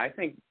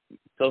think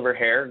silver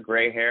hair,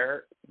 gray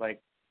hair, like,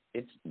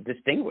 it's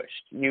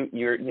distinguished.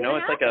 You're you know,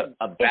 it's like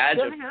a badge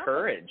of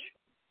courage.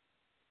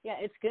 Yeah,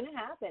 it's going to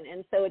happen.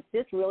 And so it's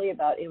just really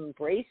about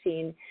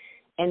embracing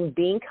and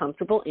being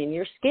comfortable in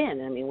your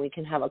skin. I mean, we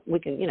can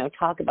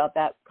talk about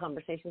that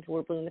conversation till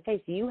we're blue in the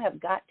face. You have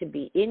got to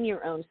be in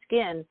your own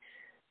skin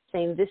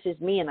saying, this is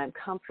me and I'm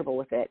comfortable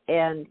with it.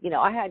 And,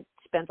 I had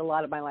spent a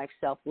lot of my life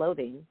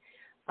self-loathing.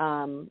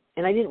 And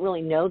I didn't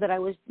really know that I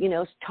was,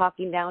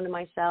 talking down to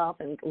myself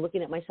and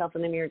looking at myself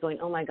in the mirror going,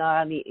 oh my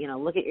God,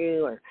 look at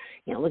you, or,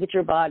 look at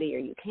your body, or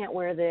you can't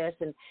wear this.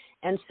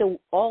 And so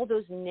all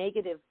those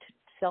negative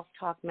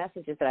self-talk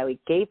messages that I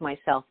gave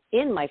myself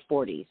in my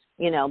 40s,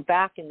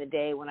 back in the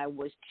day when I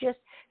was just,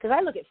 because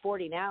I look at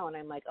 40 now and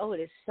I'm like, oh, it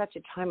is such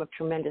a time of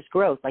tremendous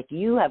growth. Like,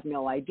 you have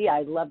no idea.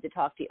 I'd love to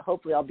talk to you.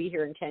 Hopefully I'll be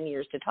here in 10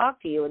 years to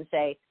talk to you and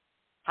say,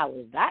 how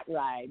was that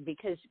ride?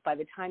 Because by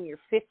the time you're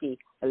 50,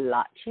 a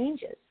lot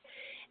changes.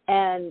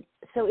 And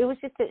so it was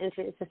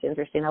it's just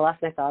interesting. I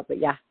lost my thought, but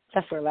yeah,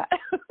 that's where I'm at. I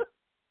gotta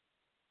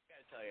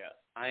tell you,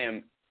 I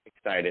am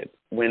excited.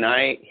 When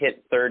I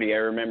hit 30, I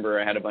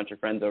remember I had a bunch of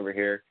friends over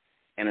here,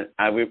 and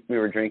we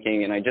were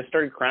drinking, and I just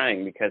started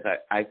crying because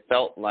I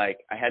felt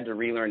like I had to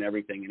relearn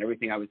everything, and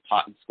everything I was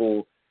taught in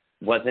school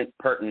wasn't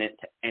pertinent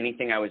to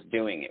anything I was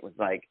doing. It was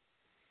like,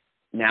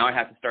 now I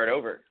have to start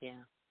over. Yeah.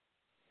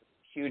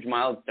 Huge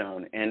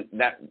milestone, and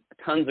that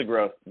tons of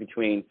growth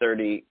between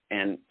 30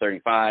 and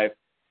 35,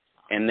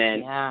 and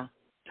then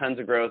tons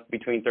of growth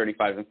between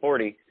 35 and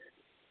 40.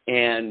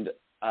 And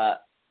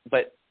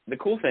but the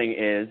cool thing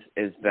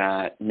is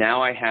that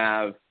now I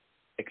have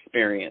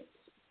experience.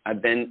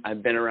 I've been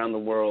around the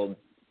world,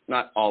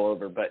 not all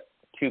over, but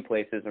 2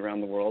 places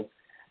around the world,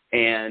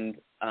 and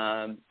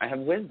I have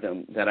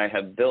wisdom that I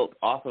have built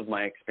off of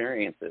my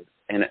experiences,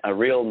 and a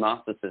real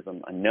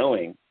Gnosticism, a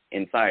knowing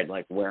inside,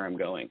 like where I'm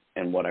going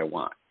and what I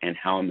want and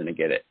how I'm going to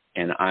get it.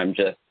 And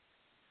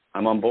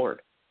I'm on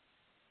board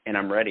and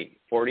I'm ready.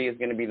 40 is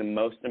going to be the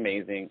most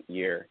amazing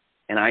year.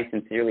 And I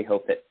sincerely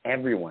hope that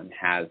everyone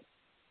has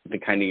the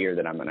kind of year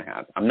that I'm going to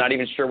have. I'm not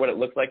even sure what it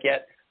looks like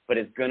yet, but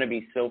it's going to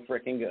be so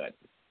freaking good.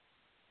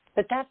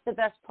 But that's the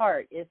best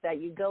part, is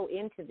that you go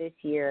into this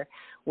year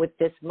with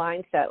this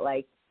mindset,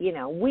 like,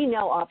 we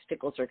know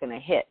obstacles are going to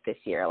hit this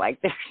year.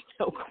 Like, there's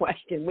no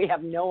question. We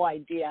have no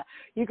idea.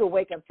 You could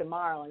wake up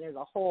tomorrow and there's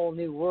a whole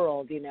new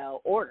world,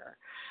 order.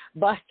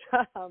 But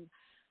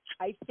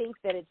I think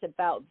that it's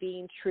about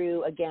being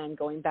true, again,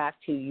 going back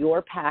to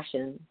your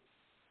passion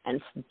and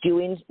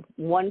doing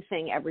one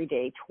thing every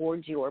day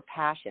towards your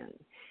passion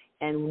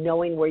and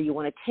knowing where you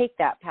want to take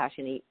that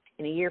passion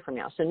in a year from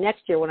now. So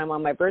next year, when I'm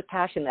on my birth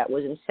passion that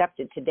was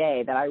incepted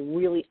today, that I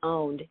really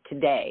owned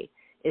today,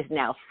 is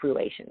now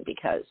fruition,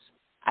 because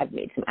I've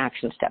made some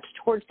action steps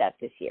towards that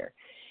this year.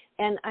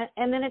 And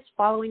then it's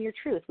following your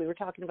truth. We were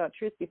talking about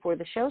truth before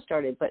the show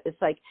started, but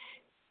it's like,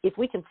 if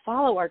we can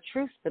follow our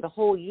truth for the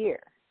whole year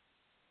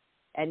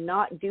and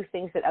not do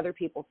things that other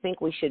people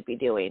think we should be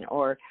doing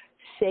or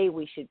say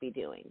we should be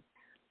doing,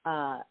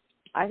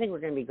 I think we're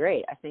going to be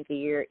great. I think a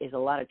year is a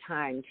lot of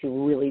time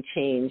to really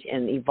change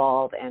and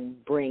evolve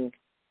and bring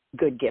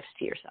good gifts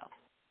to yourself.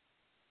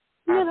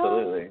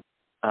 Absolutely.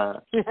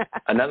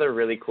 Another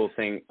really cool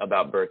thing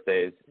about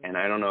birthdays, and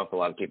I don't know if a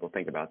lot of people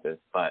think about this,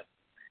 but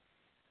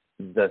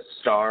the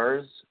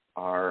stars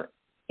are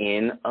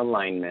in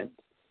alignment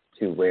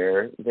to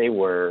where they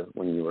were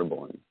when you were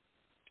born,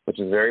 which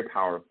is very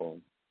powerful.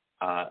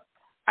 I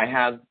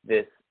have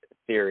this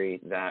theory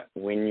that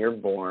when you're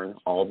born,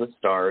 all the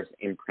stars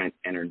imprint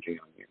energy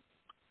on you.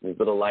 These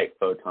little light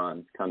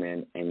photons come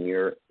in, and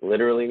you're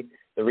literally,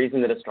 the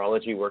reason that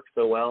astrology works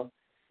so well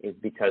is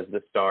because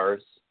the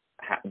stars,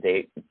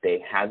 they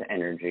have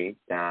energy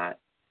that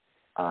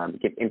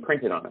gets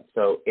imprinted on us.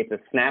 So it's a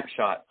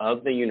snapshot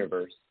of the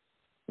universe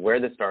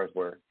where the stars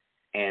were,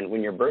 and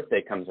when your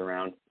birthday comes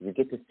around, you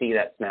get to see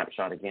that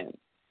snapshot again.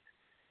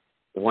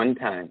 One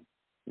time,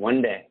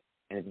 one day,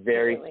 and it's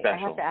very special. I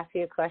have to ask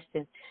you a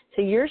question.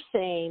 So you're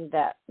saying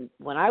that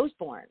when I was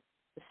born,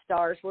 the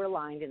stars were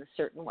aligned in a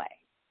certain way.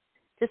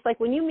 Just like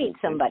when you meet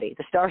somebody,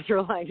 the stars are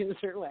aligned in a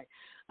certain way.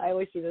 I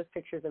always see those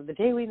pictures of the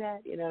day we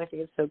met, and I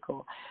think it's so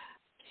cool.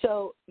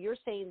 So you're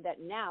saying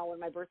that now when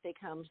my birthday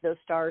comes, those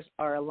stars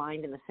are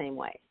aligned in the same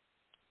way.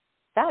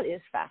 That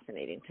is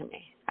fascinating to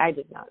me. I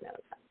did not know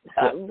that.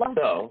 I love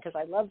that, because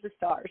I love the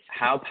stars.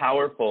 How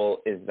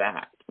powerful is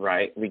that,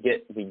 right? We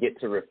get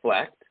to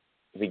reflect,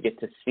 we get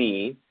to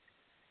see,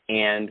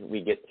 and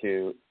we get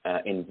to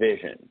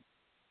envision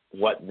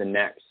what the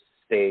next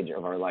stage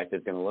of our life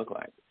is going to look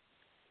like.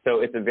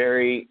 So it's a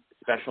very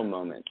special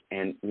moment.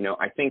 And,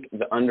 I think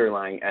the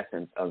underlying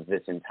essence of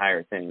this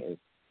entire thing is,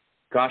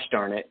 gosh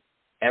darn it,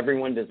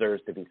 everyone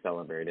deserves to be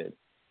celebrated.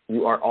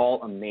 You are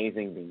all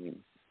amazing beings,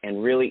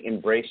 and really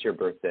embrace your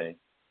birthday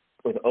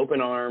with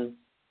open arms,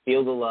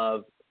 feel the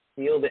love,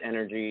 feel the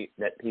energy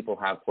that people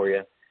have for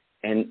you,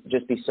 and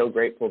just be so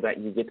grateful that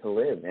you get to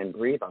live and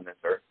breathe on this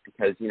earth,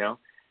 because,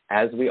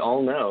 as we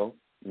all know,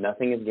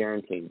 nothing is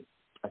guaranteed,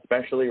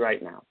 especially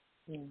right now.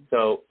 Yeah.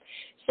 So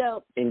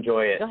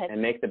enjoy it and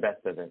make the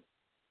best of it.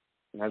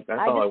 That's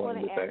all I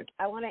wanted to say.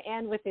 I want to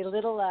end with a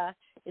little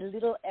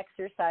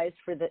exercise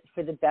for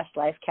the Best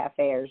Life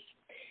Cafeers.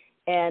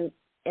 And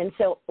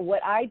so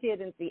what I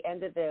did at the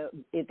end of they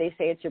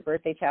say it's your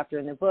birthday chapter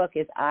in the book,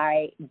 is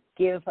I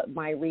give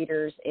my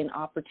readers an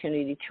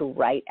opportunity to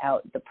write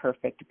out the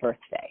perfect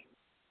birthday.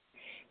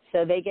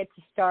 So they get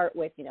to start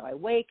with, I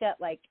wake up,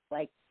 like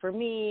for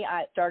me,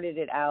 I started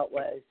it out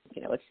was,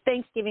 it's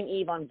Thanksgiving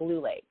Eve on Blue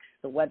Lakes.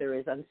 The weather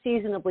is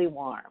unseasonably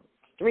warm.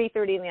 It's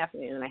 3:30 in the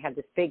afternoon, and I had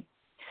this big,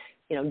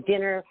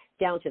 dinner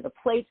down to the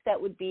plates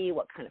that would be,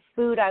 what kind of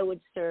food I would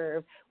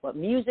serve, what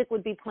music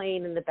would be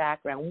playing in the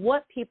background,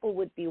 what people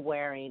would be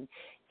wearing.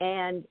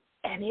 And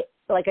it,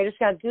 I just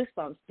got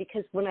goosebumps,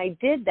 because when I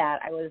did that,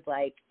 I was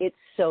like, it's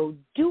so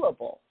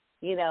doable,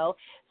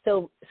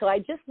 So I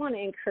just want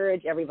to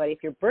encourage everybody,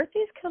 if your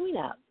birthday's coming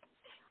up,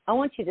 I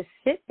want you to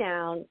sit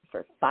down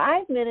for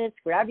 5 minutes,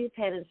 grab your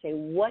pen, and say,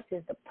 what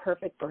does the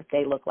perfect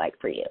birthday look like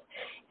for you?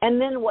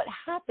 And then what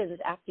happens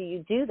after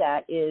you do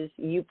that is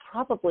you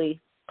probably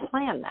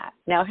plan that.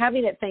 Now,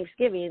 having it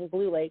Thanksgiving,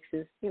 Blue Lakes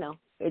is,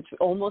 it's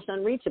almost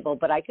unreachable,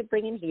 but I could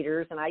bring in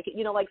heaters, and I could,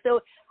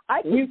 so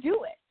I could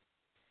do it.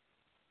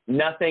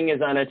 Nothing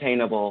is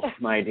unattainable,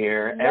 my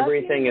dear.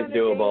 Everything is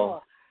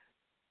doable.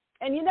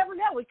 And you never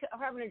know. We could,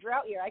 having a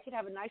drought year, I could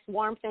have a nice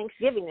warm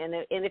Thanksgiving, and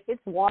if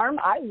it's warm,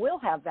 I will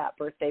have that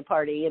birthday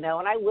party, and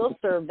I will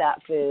serve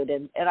that food,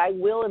 and I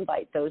will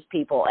invite those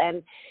people.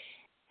 And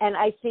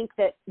I think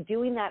that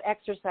doing that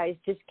exercise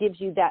just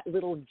gives you that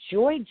little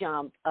joy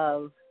jump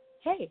of,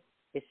 hey,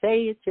 you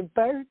say it's your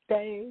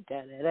birthday.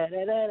 Da, da, da,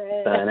 da, da,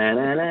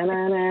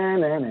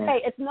 da.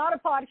 Hey, it's not a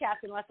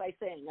podcast unless I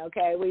sing,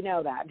 okay? We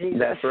know that. Jesus.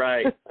 That's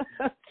right.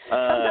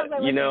 Sometimes I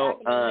look back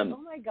and I'm like,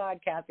 oh, my God,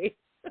 Cathy.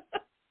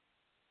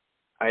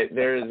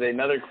 There's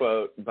another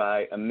quote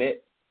by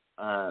Amit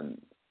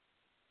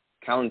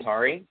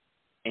Kalantari,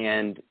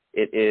 and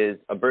it is,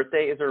 a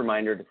birthday is a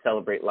reminder to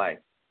celebrate life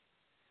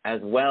as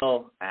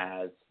well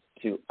as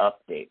to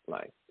update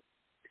life.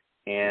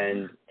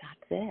 And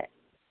that's it.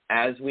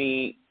 As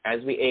we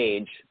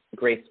age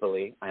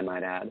gracefully, I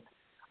might add,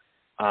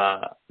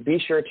 be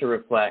sure to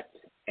reflect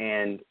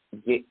and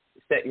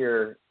set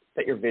your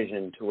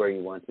vision to where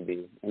you want to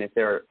be. And if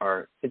there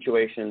are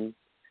situations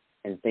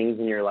and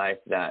things in your life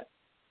that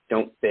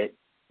don't fit,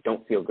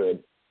 don't feel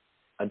good,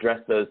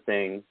 address those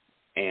things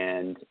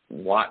and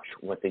watch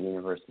what the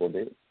universe will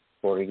do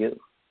for you.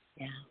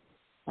 Yeah,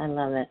 I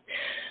love it.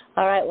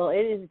 All right, well,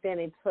 it has been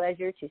a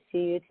pleasure to see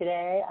you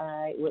today.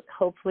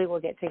 Hopefully we'll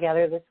get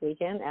together this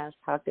weekend, as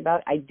talked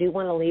about. I do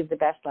want to leave the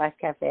Best Life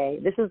Cafe.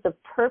 This is the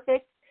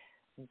perfect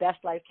Best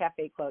Life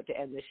Cafe quote to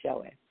end the show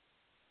with. It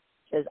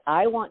says,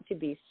 I want to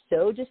be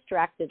so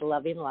distracted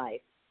loving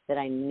life that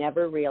I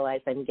never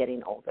realize I'm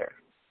getting older.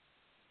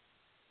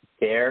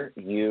 There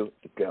you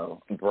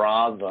go.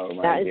 Bravo,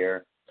 my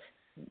dear.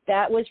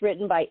 That was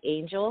written by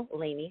Angel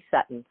Laney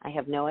Sutton. I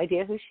have no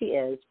idea who she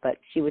is, but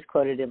she was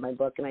quoted in my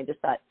book, and I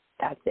just thought,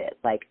 that's it.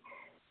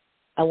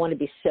 I want to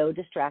be so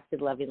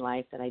distracted loving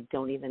life that I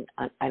don't even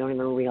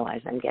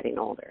realize I'm getting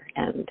older.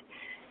 And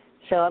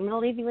so I'm going to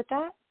leave you with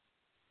that.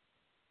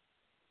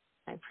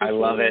 I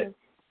love it.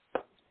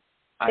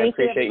 I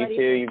appreciate you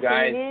too, you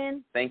guys.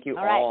 Thank you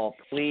all.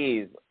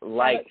 Please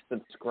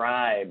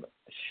subscribe,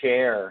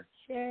 share,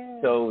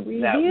 so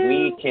that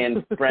we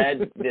can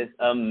spread this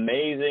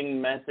amazing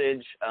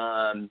message.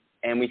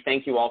 And we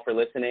thank you all for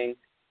listening.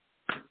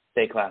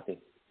 Stay classy.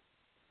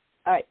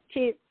 All right.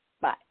 Cheers.